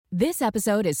This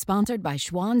episode is sponsored by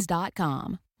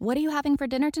Schwans.com. What are you having for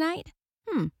dinner tonight?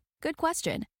 Good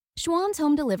question. Schwans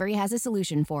Home Delivery has a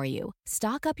solution for you.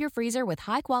 Stock up your freezer with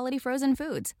high-quality frozen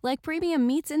foods like premium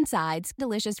meats and sides,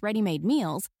 delicious ready-made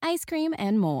meals, ice cream,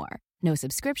 and more. No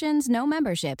subscriptions, no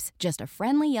memberships, just a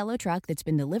friendly yellow truck that's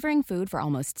been delivering food for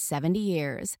almost 70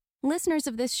 years. Listeners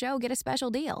of this show get a special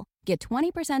deal. Get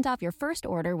 20% off your first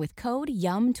order with code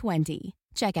YUM20.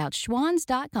 Check out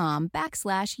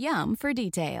schwans.com/YUM for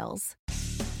details.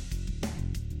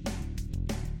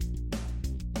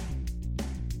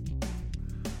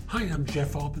 Hi, I'm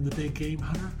Jeff Altman, the Big Game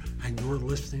Hunter, and you're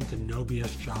listening to No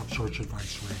BS Job Search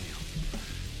Advice Radio.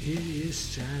 It is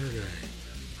Saturday.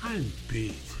 I'm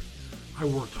beat. I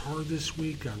worked hard this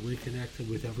week. I reconnected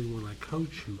with everyone I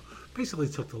coach who basically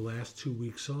took the last 2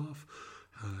 weeks off,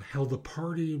 held a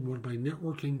party in one of my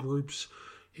networking groups.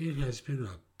 It has been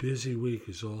a busy week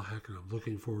as all heck, and I'm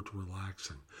looking forward to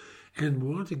relaxing. And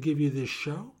want to give you this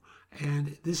show,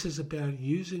 and this is about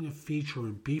using a feature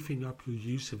and beefing up your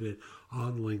use of it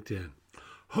on LinkedIn.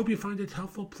 Hope you find it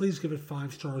helpful. Please give it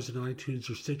 5 stars in iTunes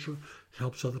or Stitcher. It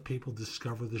helps other people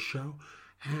discover the show.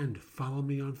 And follow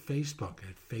me on Facebook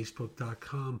at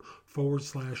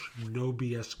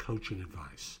facebook.com/NoBS Coaching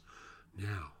Advice.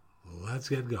 Now, let's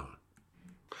get going.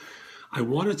 I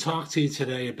want to talk to you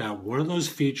today about one of those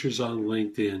features on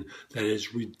LinkedIn that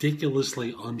is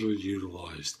ridiculously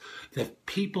underutilized, that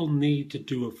people need to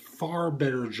do a far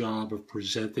better job of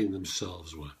presenting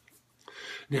themselves with.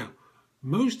 Now,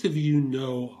 most of you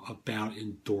know about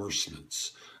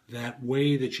endorsements, that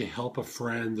way that you help a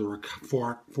friend or a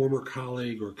former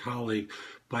colleague or colleague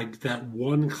by that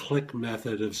one-click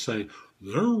method of saying,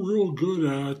 they're real good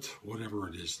at whatever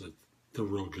it is that they're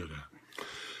real good at.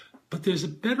 But there's a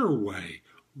better way,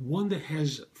 one that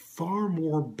has far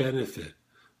more benefit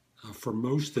for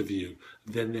most of you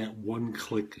than that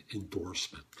one-click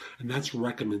endorsement, and that's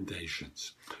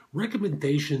recommendations.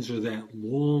 Recommendations are that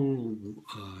long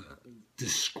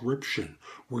description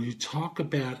where you talk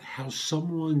about how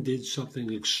someone did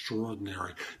something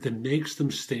extraordinary that makes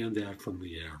them stand out from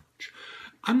the average.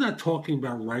 I'm not talking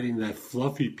about writing that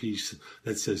fluffy piece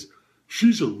that says,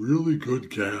 she's a really good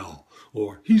gal,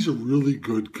 or he's a really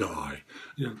good guy.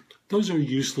 You know, those are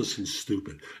useless and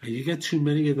stupid. And you get too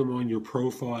many of them on your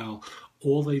profile,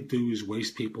 all they do is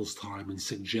waste people's time and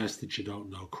suggest that you don't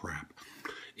know crap.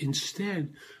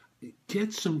 Instead,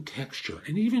 get some texture,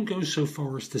 and even go so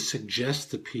far as to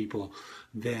suggest to people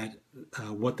that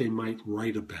what they might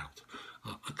write about.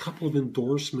 A couple of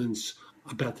endorsements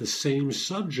about the same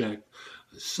subject,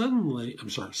 a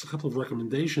couple of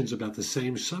recommendations about the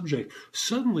same subject,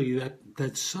 suddenly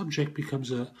that subject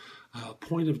becomes a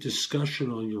point of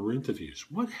discussion on your interviews.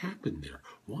 What happened there?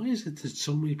 Why is it that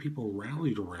so many people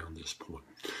rallied around this point?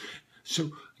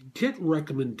 So get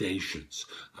recommendations.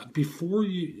 Before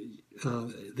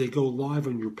they go live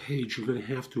on your page, you're going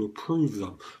to have to approve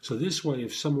them. So this way,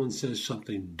 if someone says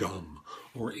something dumb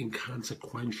or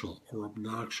inconsequential or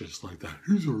obnoxious like that,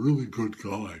 he's a really good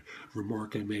guy,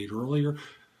 remark I made earlier,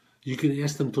 you can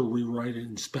ask them to rewrite it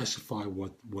and specify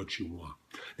what you want.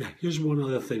 Now, here's one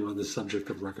other thing on the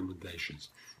subject of recommendations.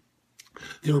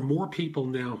 There are more people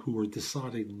now who are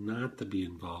deciding not to be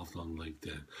involved on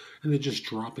LinkedIn, and they're just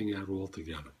dropping out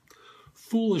altogether.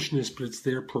 Foolishness, but it's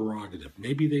their prerogative.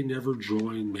 Maybe they never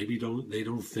joined, maybe they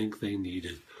don't think they need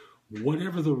it.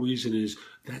 Whatever the reason is,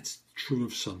 that's true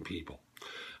of some people.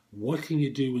 What can you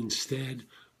do instead?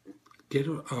 Get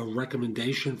a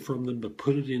recommendation from them, but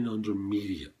put it in under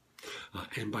media.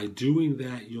 And by doing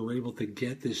that, you're able to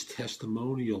get this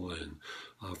testimonial in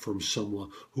from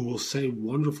someone who will say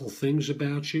wonderful things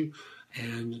about you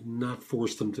and not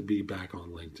force them to be back on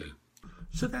LinkedIn.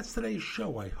 So that's today's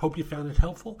show. I hope you found it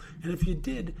helpful. And if you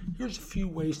did, here's a few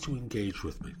ways to engage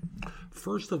with me.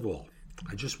 First of all,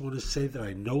 I just want to say that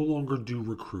I no longer do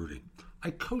recruiting.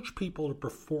 I coach people to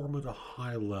perform at a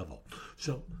high level.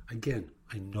 So again,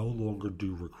 I no longer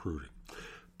do recruiting.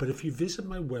 But if you visit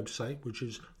my website, which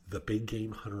is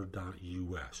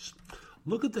thebiggamehunter.us,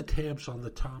 look at the tabs on the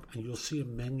top and you'll see a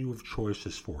menu of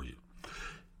choices for you.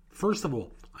 First of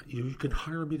all, you can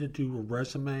hire me to do a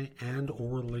resume and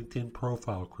or LinkedIn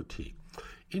profile critique,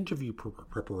 interview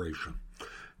preparation,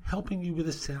 helping you with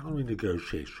a salary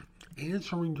negotiation,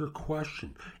 answering your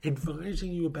question,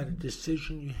 advising you about a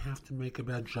decision you have to make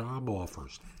about job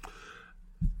offers.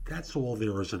 That's all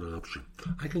there is an option.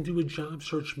 I can do a job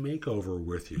search makeover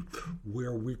with you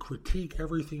where we critique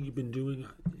everything you've been doing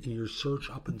in your search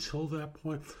up until that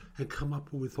point and come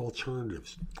up with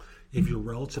alternatives. If you're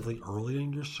relatively early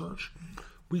in your search,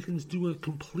 we can do a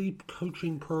complete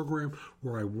coaching program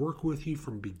where I work with you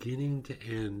from beginning to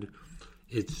end.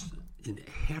 It's in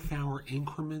half-hour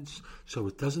increments, so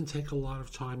it doesn't take a lot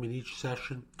of time in each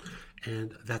session,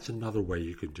 and that's another way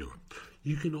you can do it.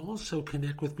 You can also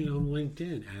connect with me on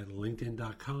LinkedIn at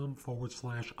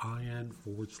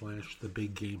linkedin.com/IN/The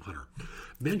Big Game Hunter.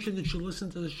 Mention that you listen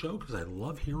to the show because I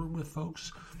love hearing with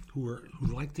folks who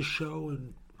like the show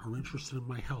and are interested in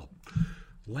my help.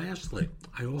 Lastly,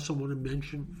 I also want to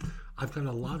mention I've got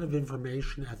a lot of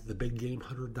information at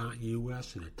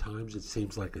thebiggamehunter.us, and at times it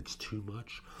seems like it's too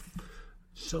much.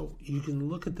 So you can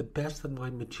look at the best of my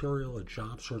material at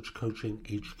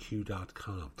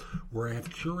JobSearchCoachingHQ.com, where I have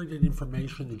curated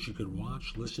information that you can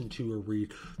watch, listen to, or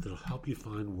read that'll help you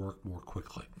find work more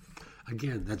quickly.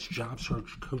 Again, that's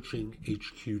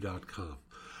JobSearchCoachingHQ.com.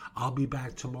 I'll be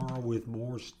back tomorrow with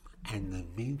more, and in the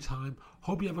meantime,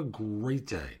 hope you have a great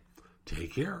day.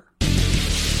 Take care.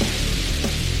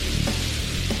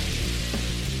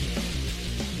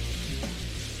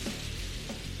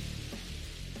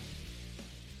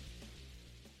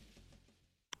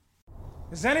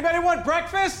 Does anybody want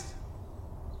breakfast?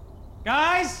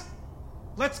 Guys,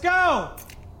 let's go.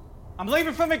 I'm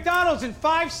leaving for McDonald's in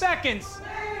 5 seconds.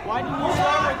 Why didn't you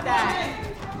start with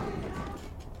that?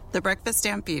 The Breakfast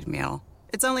Stampede Meal.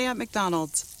 It's only at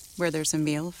McDonald's, where there's a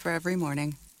meal for every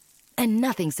morning. And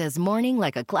nothing says morning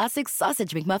like a classic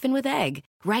sausage McMuffin with egg.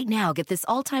 Right now, get this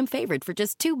all-time favorite for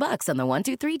just $2 on the $1,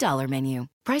 $2, $3 menu.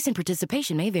 Price and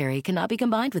participation may vary. Cannot be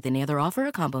combined with any other offer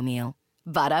or combo meal.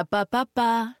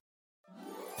 Ba-da-ba-ba-ba.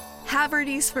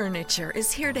 Haverty's Furniture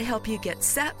is here to help you get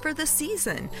set for the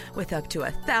season with up to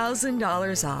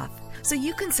 $1,000 off. So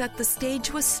you can set the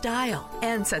stage with style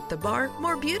and set the bar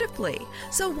more beautifully.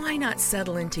 So why not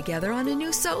settle in together on a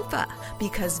new sofa?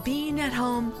 Because being at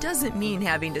home doesn't mean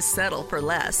having to settle for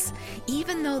less.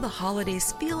 Even though the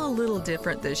holidays feel a little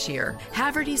different this year,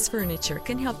 Haverty's Furniture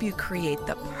can help you create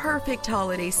the perfect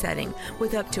holiday setting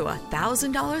with up to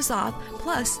 $1,000 off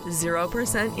plus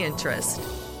 0% interest.